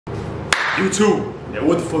YouTube, and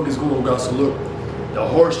what the fuck is going on, guys? So look, the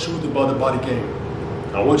harsh truth about the body game.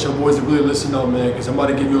 I want your boys to really listen up, man, because I'm about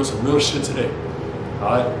to give you some real shit today.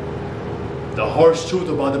 Alright? The harsh truth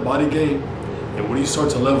about the body game, and when you start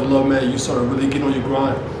to level up, man, you start to really get on your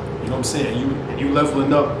grind. You know what I'm saying? And you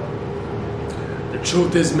leveling up. The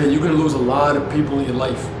truth is, man, you're gonna lose a lot of people in your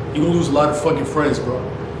life. You're gonna lose a lot of fucking friends, bro.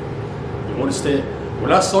 You understand?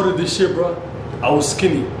 When I started this shit, bro, I was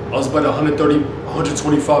skinny. I was about 130,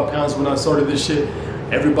 125 pounds when I started this shit.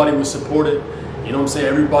 Everybody was supported. You know what I'm saying?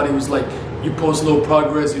 Everybody was like, you post a little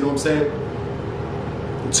progress, you know what I'm saying?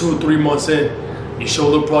 2 or 3 months in, you show a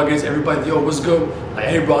little progress. Everybody, yo, what's good? Like,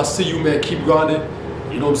 hey, bro, I see you, man. Keep grinding.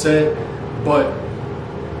 You know what I'm saying? But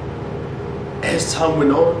as time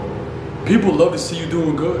went on, people love to see you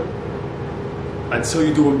doing good until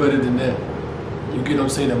you're doing better than them. You get what I'm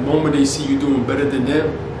saying? The moment they see you doing better than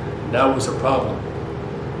them, now it's a problem.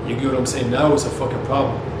 You get what I'm saying? Now it's a fucking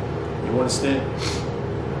problem. You understand?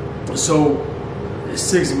 So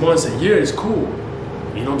 6 months, a year is cool.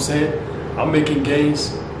 You know what I'm saying? I'm making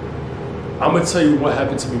gains. I'm gonna tell you what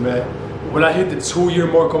happened to me, man. When I hit the 2-year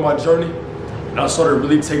mark on my journey, and I started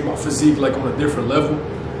really taking my physique like on a different level,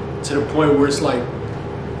 to the point where it's like,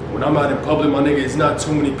 when I'm out in public, my nigga, it's not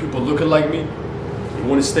too many people looking like me.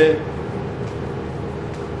 You understand?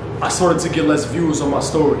 I started to get less views on my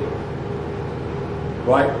story.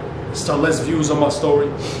 Right? Start less views on my story.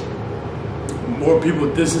 More people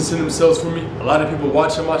distancing themselves from me. A lot of people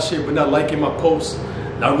watching my shit but not liking my posts,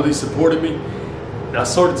 not really supporting me. And I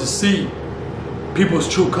started to see people's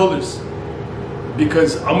true colors.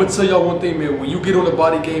 Because I'm gonna tell y'all one thing, man. When you get on the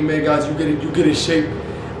body game, man, guys, you get in shape.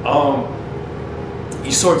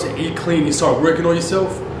 You start to eat clean. You start working on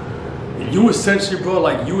yourself. You essentially, bro,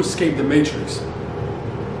 like you escape the matrix.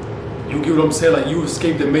 You get what I'm saying? Like you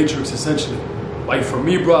escape the matrix essentially. Like for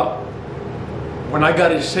me, bro, when I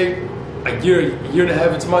got in shape, a year and a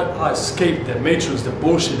half into my, I escaped the matrix, the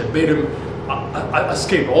bullshit, the beta. I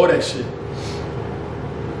escaped all that shit.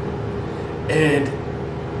 And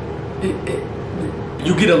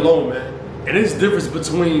you get alone, man. And there's a difference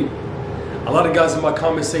between, a lot of guys in my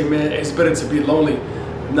comments say, man, it's better to be lonely.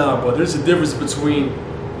 Nah, bro, there's a difference between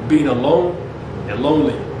being alone and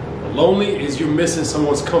lonely. Lonely is you're missing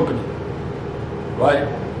someone's company, right?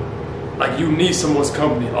 Like you need someone's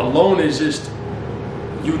company. Alone is just,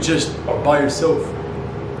 you just are by yourself.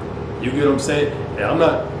 You get what I'm saying? And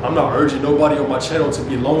I'm not urging nobody on my channel to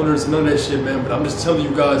be loners, none of that shit, man. But I'm just telling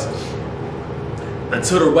you guys,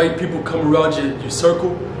 until the right people come around your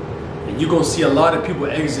circle, and you're gonna see a lot of people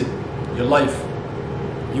exit your life.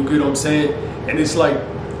 You get what I'm saying? And it's like,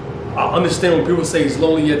 I understand when people say it's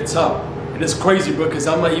lonely at the top. And it's crazy, bro, because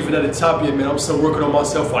I'm not even at the top yet, man. I'm still working on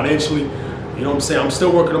myself financially. You know what I'm saying? I'm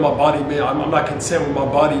still working on my body, man. I'm not content with my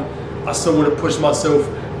body. I still want to push myself,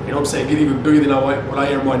 you know what I'm saying, get even bigger than what I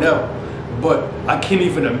am right now. But I can't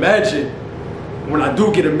even imagine when I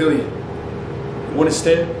do get $1 million. You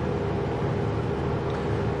understand?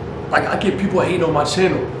 Like, I get people hating on my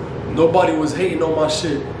channel. Nobody was hating on my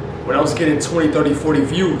shit when I was getting 20, 30, 40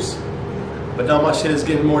 views. But now my shit is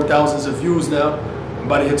getting more thousands of views now. I'm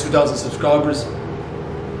about to hit 2,000 subscribers.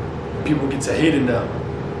 People get to hate it now.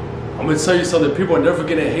 I'm gonna tell you something, people are never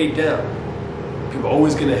gonna hate down. People are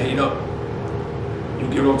always gonna hate up. You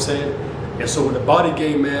get what I'm saying? And so with the body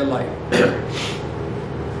game, man, like,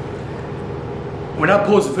 when I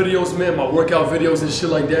post videos, man, my workout videos and shit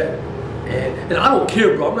like that, and I don't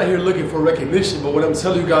care, bro. I'm not here looking for recognition, but what I'm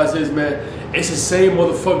telling you guys is, man, it's the same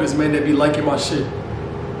motherfuckers, man, that be liking my shit.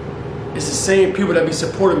 It's the same people that be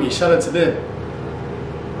supporting me. Shout out to them.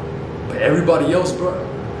 But everybody else, bro,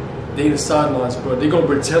 they in the sidelines, bro. They gonna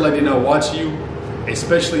pretend like they not watching you,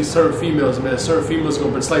 especially certain females, man. Certain females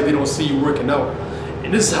gonna pretend like they don't see you working out.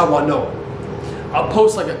 And this is how I know. I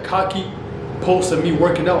post like a cocky post of me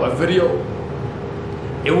working out, a video.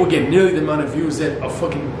 It will get nearly the amount of views that a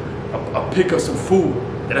pic of some food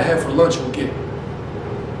that I had for lunch will get.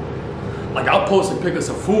 Like I'll post a pic of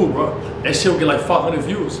some food, bro. That shit will get like 500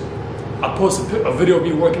 views. I post a video of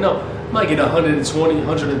me working out, might get 120,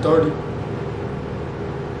 130.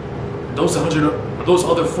 Those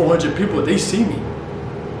other 400 people, they see me.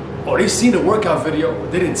 Or they seen the workout video,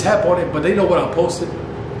 they didn't tap on it, but they know what I posted.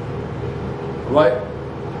 Right?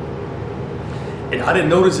 And I didn't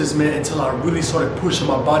notice this, man, until I really started pushing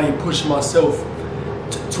my body and pushing myself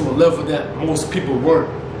to a level that most people weren't.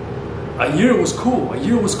 A year was cool,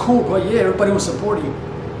 bro. Yeah, everybody was supporting you.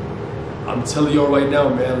 I'm telling y'all right now,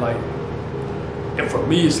 man, like, and for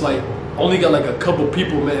me, it's like, I only got like a couple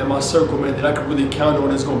people, man, in my circle, man, that I could really count on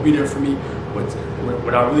that's gonna be there for me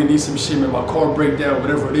when I really need some shit, man, my car break down,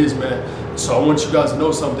 whatever it is, man. So I want you guys to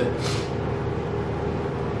know something.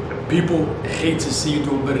 People hate to see you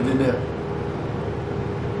doing better than them.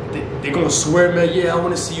 They're gonna swear, man, yeah, I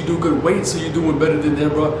wanna see you do good. Wait till you're doing better than them,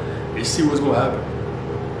 bro. And see what's gonna happen.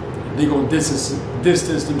 They're gonna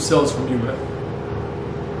distance themselves from you, man.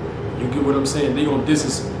 You get what I'm saying? They're gonna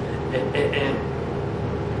distance.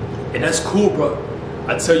 And that's cool, bro.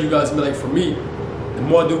 I tell you guys, man, like for me, the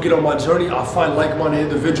more I do get on my journey, I find like-minded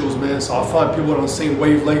individuals, man. So I find people on the same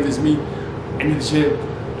wavelength as me in the gym,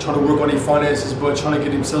 trying to work on their finances, but trying to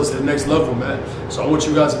get themselves to the next level, man. So I want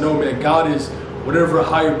you guys to know, man, God is whatever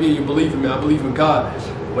higher being you believe in, man. I believe in God.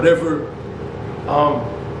 Whatever,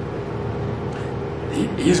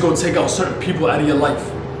 He's gonna take out certain people out of your life.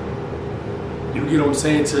 You get what I'm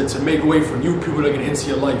saying? To make way for new people that get into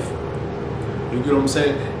your life. You get what I'm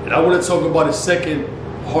saying? And I want to talk about a second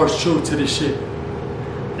harsh truth to this shit.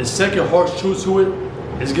 The second harsh truth to it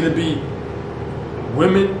is gonna be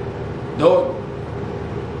women, dog,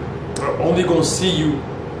 are only gonna see you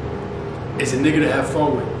as a nigga to have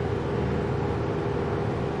fun with.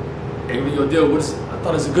 And yo, deal, I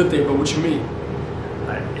thought it's a good thing, but what you mean?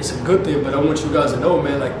 Like, it's a good thing, but I want you guys to know,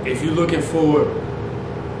 man, like if you're looking for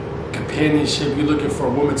companionship, you're looking for a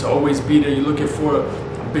woman to always be there, you're looking for a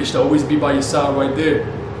bitch to always be by your side right there.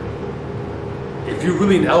 If you're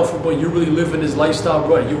really an alpha, but you really living this lifestyle,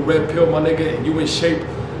 bro, you red pill, my nigga, and you in shape,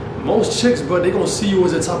 most chicks, bro, they gonna see you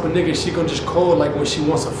as a type of nigga she gonna just call like when she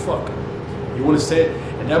wants to fuck. You understand?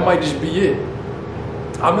 And that might just be it.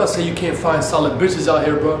 I'm not saying you can't find solid bitches out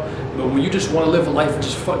here, bro, but when you just want to live a life of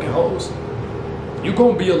just fucking hoes, you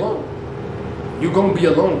gonna be alone. You gonna be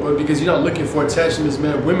alone, bro, because you're not looking for attachments,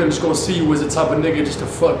 man. Women just gonna see you as a type of nigga just to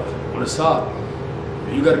fuck on the side.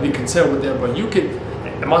 You gotta be content with that, bro. You can,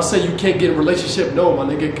 am I saying you can't get a relationship? No, my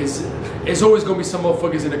nigga, because it's always gonna be some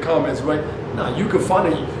motherfuckers in the comments, right? Nah, you can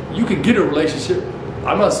find it, you can get a relationship.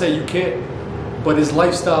 I'm not saying you can't, but his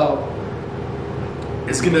lifestyle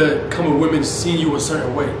is gonna come with women seeing you a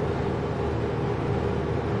certain way.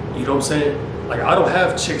 You know what I'm saying? Like, I don't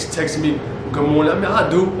have chicks texting me, good morning. I mean, I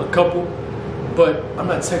do, a couple, but I'm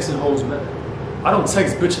not texting hoes, man. I don't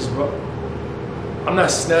text bitches, bro. I'm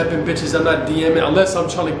not snapping bitches, I'm not DMing, unless I'm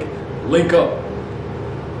trying to link up.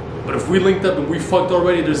 But if we linked up and we fucked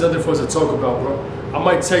already, there's nothing for us to talk about, bro. I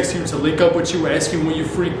might text you to link up with you, ask you when you're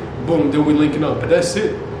free, boom, then we linking up. But that's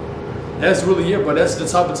it. That's really it, bro. That's the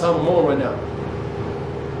type of time I'm on right now.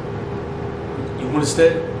 You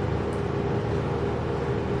understand?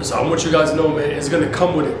 So I want you guys to know, man, it's gonna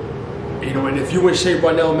come with it. You know, and if you in shape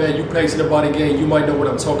right now, man, you practicing the body game, you might know what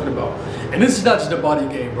I'm talking about. And this is not just a body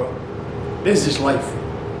game, bro. This is just life.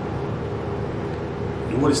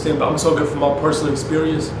 You understand? But I'm talking from my personal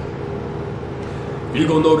experience. You're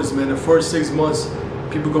gonna notice, man, the first 6 months,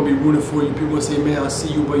 people gonna be rooting for you. People gonna say, man, I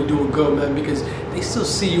see you, but you doing good, man, because they still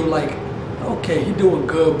see you like, okay, he doing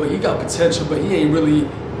good, but he got potential, but he ain't really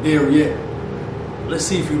there yet. Let's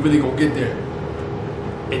see if he really gonna get there.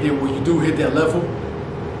 And then when you do hit that level,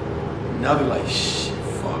 now they're like, shit,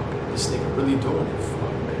 fuck, this nigga really doing it.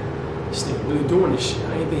 Fuck, man, this nigga really doing this shit.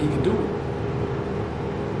 I ain't think he can do it.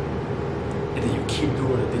 And then you keep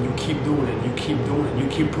doing it, then you keep doing it, you keep doing it, you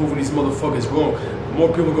keep proving these motherfuckers wrong. More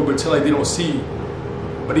people gonna pretend like they don't see you,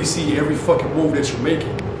 but they see every fucking move that you're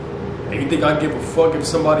making. And you think I give a fuck if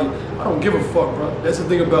somebody, I don't give a fuck, bro. That's the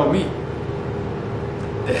thing about me.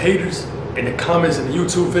 The haters in the comments and the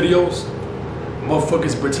YouTube videos,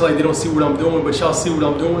 motherfuckers pretend like they don't see what I'm doing, but y'all see what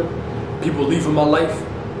I'm doing. People leaving my life.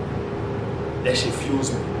 That shit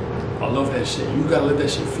fuels me. I love that shit. You gotta let that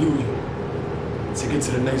shit fuel you to get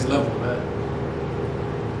to the next level, man.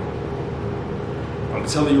 I'm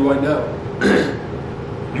telling you right now,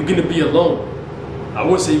 you're gonna be alone. I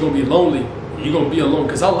wouldn't say you're gonna be lonely. You're gonna be alone,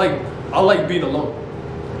 cause I like being alone.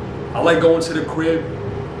 I like going to the crib,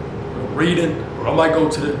 reading, or I might go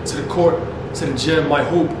to the court, to the gym, might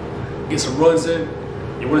hoop, get some runs in.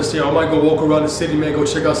 You understand? I might go walk around the city, man, go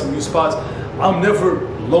check out some new spots. I'm never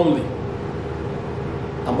lonely.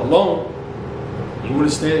 I'm alone. You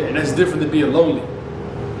understand? And that's different than being lonely.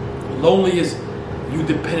 Lonely is you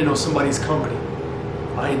dependent on somebody's company.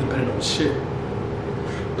 I ain't dependent on shit.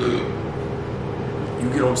 You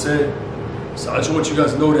get what I'm saying? So I just want you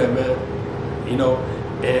guys to know that, man. You know,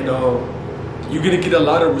 and you're gonna get a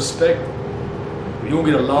lot of respect. You're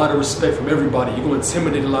gonna get a lot of respect from everybody. You're gonna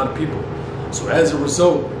intimidate a lot of people. So as a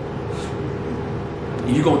result,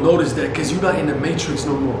 you're gonna notice that because you're not in the matrix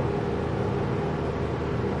no more.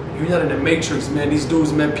 You're not in the matrix, man. These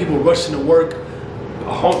dudes, man, people rushing to work,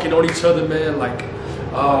 honking on each other, man. Like,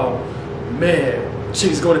 man,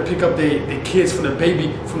 chicks going to pick up their kids from the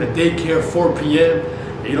daycare 4 p.m.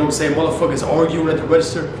 You know what I'm saying? Motherfuckers arguing at the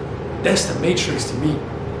register. That's the matrix to me.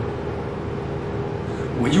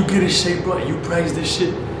 When you get in shape, bro, and you practice this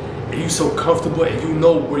shit, and you so comfortable and you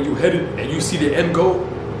know where you headed and you see the end goal,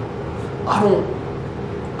 I don't,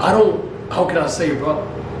 how can I say it, bro?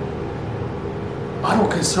 I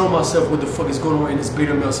don't concern myself with what the fuck is going on in this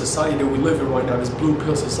beta male society that we live in right now, this blue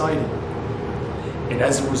pill society. And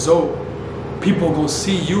as a result, people are gonna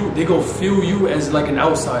see you, they gonna feel you as like an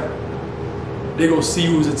outsider. They gonna see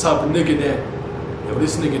you as the type of nigga that, yo,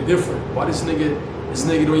 this nigga different. Why this nigga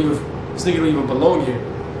don't even belong here?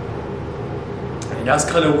 And that's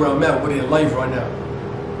kind of where I'm at with it in life right now.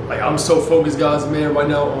 Like, I'm so focused, guys, man, right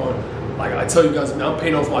now on, like I tell you guys, man, I'm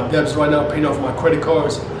paying off my debts right now, paying off my credit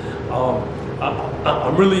cards.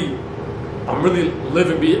 I'm really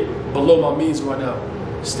living below my means right now,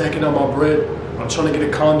 stacking up my bread. I'm trying to get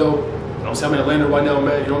a condo. You know what I'm saying? I'm in Atlanta right now,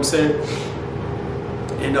 man. You know what I'm saying?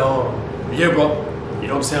 And yeah, bro. You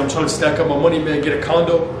know what I'm saying? I'm trying to stack up my money, man. Get a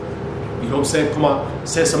condo. You know what I'm saying?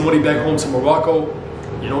 Send some money back home to Morocco.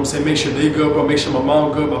 You know what I'm saying? Make sure they good, bro. Make sure my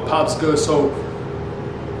mom good, my pop's good. So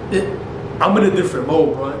I'm in a different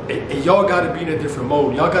mode, bro. And y'all gotta be in a different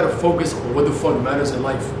mode. Y'all gotta focus on what the fuck matters in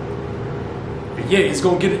life. And yeah,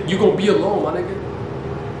 you're gonna be alone, my nigga.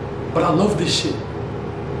 But I love this shit.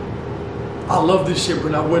 I love this shit, bro,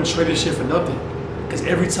 and I wouldn't trade this shit for nothing. Because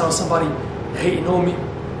every time somebody hating on me,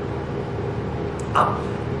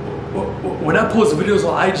 when I post videos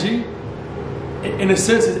on IG, in a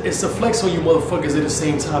sense, it's a flex on you motherfuckers at the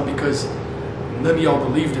same time, because none of y'all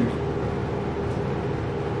believed in me.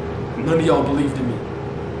 None of y'all believed in me.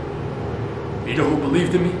 You know who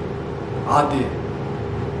believed in me? I did.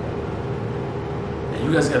 And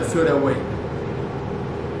you guys gotta feel that way.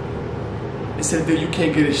 They said that you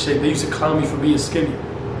can't get in shape. They used to clown me for being skinny.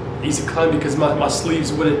 They used to clown me because my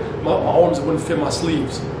sleeves wouldn't, my arms wouldn't fit my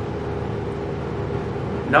sleeves.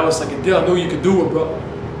 Now it's like a deal. I knew you could do it, bro.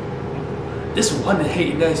 This one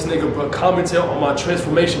hating ass nigga, bro, commented on my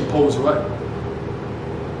transformation pose, right?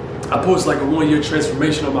 I posted like a 1-year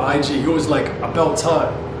transformation on my IG. He was like, about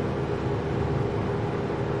time.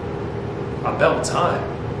 About time.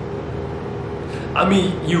 I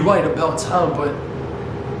mean, you're right, about time, but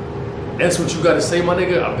that's what you gotta say, my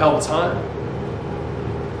nigga, about time.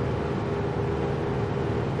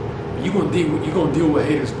 You gonna deal with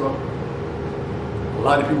haters, bro. A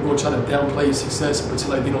lot of people gonna try to downplay your success and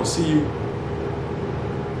pretend like they don't see you.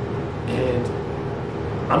 And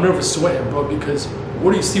I'm never sweating, bro, because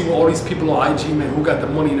what do you see with all these people on IG, man, who got the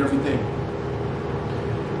money and everything?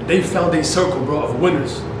 They found a circle, bro, of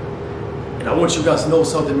winners. And I want you guys to know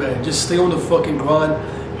something, man. Just stay on the fucking grind.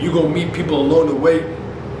 You gonna meet people along the way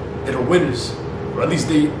that are winners, or at least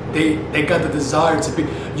they got the desire to be.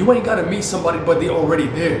 You ain't gotta meet somebody, but they already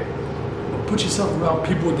there. But put yourself around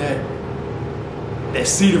people that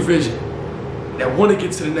see the vision, that want to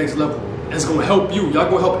get to the next level. That's gonna help you. Y'all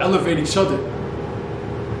gonna help elevate each other.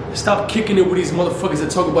 Stop kicking it with these motherfuckers that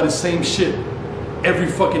talk about the same shit every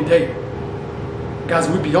fucking day. Guys,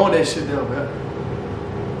 we be on that shit now, man.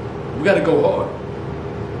 We gotta go hard.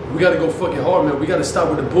 We gotta go fucking hard, man. We gotta stop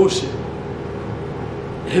with the bullshit.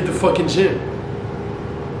 Hit the fucking gym.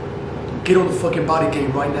 Get on the fucking body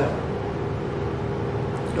game right now.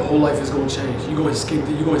 Your whole life is gonna change. You're gonna escape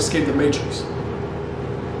the matrix.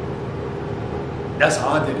 That's how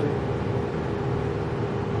I did it.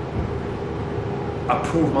 I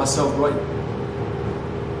proved myself right.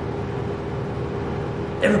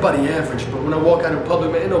 Everybody average, but when I walk out in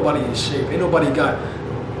public, man, ain't nobody in shape. Ain't nobody got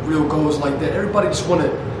real goals like that. Everybody just wanna,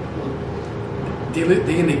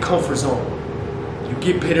 they in their comfort zone. You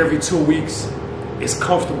get paid every 2 weeks. It's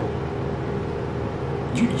comfortable.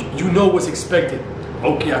 You know what's expected.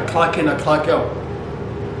 Okay, I clock in, I clock out.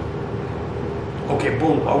 Okay,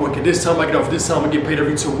 boom, I work at this time, I get off this time, I get paid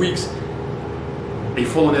every 2 weeks. They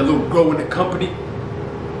fall in that little grow in the company.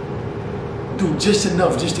 Do just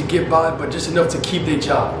enough just to get by, but just enough to keep their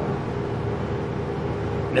job.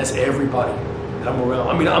 And that's everybody that I'm around.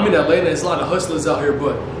 I mean, I'm in Atlanta, there's a lot of hustlers out here,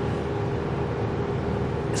 but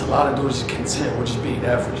there's a lot of dudes just content with just being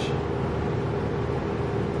average.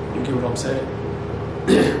 You get what I'm saying?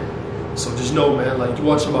 So just know, man, like, you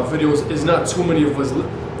watching my videos, it's not too many of us.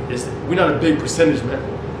 We're not a big percentage, man.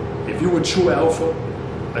 If you're a true alpha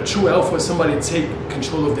is somebody to take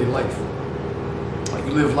control of their life. Like,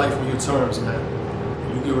 you live life on your terms, man.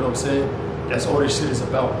 You get what I'm saying? That's all this shit is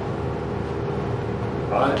about.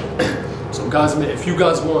 Alright? So guys, man, if you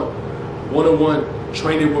guys want one-on-one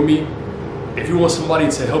training with me, if you want somebody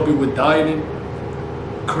to help you with dieting,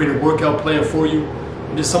 create a workout plan for you,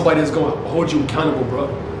 and just somebody that's gonna hold you accountable, bro.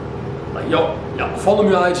 Like, y'all follow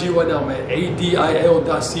me on IG right now, man.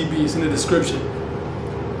 ADIL.CB is in the description.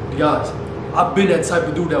 Guys, I've been that type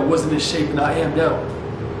of dude that wasn't in shape, and I am now.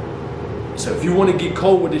 So if you want to get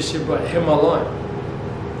cold with this shit, bro, hit my line.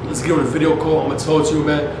 Let's get on a video call. I'm gonna talk to you,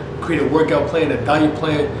 man. Create a workout plan, a diet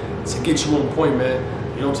plan to get you on point, man.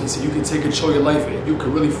 You know what I'm saying? So you can take control of your life and you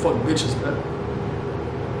can really fuck bitches, man.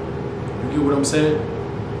 You get what I'm saying?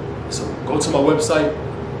 So go to my website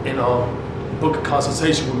and book a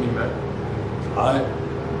consultation with me, man. Alright?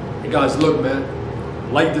 And guys, look,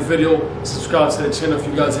 man. Like the video, subscribe to the channel if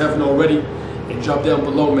you guys haven't already, and drop down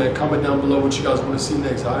below, man. Comment down below what you guys want to see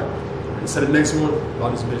next, alright? Instead of the next one,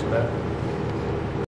 about this bitch, man.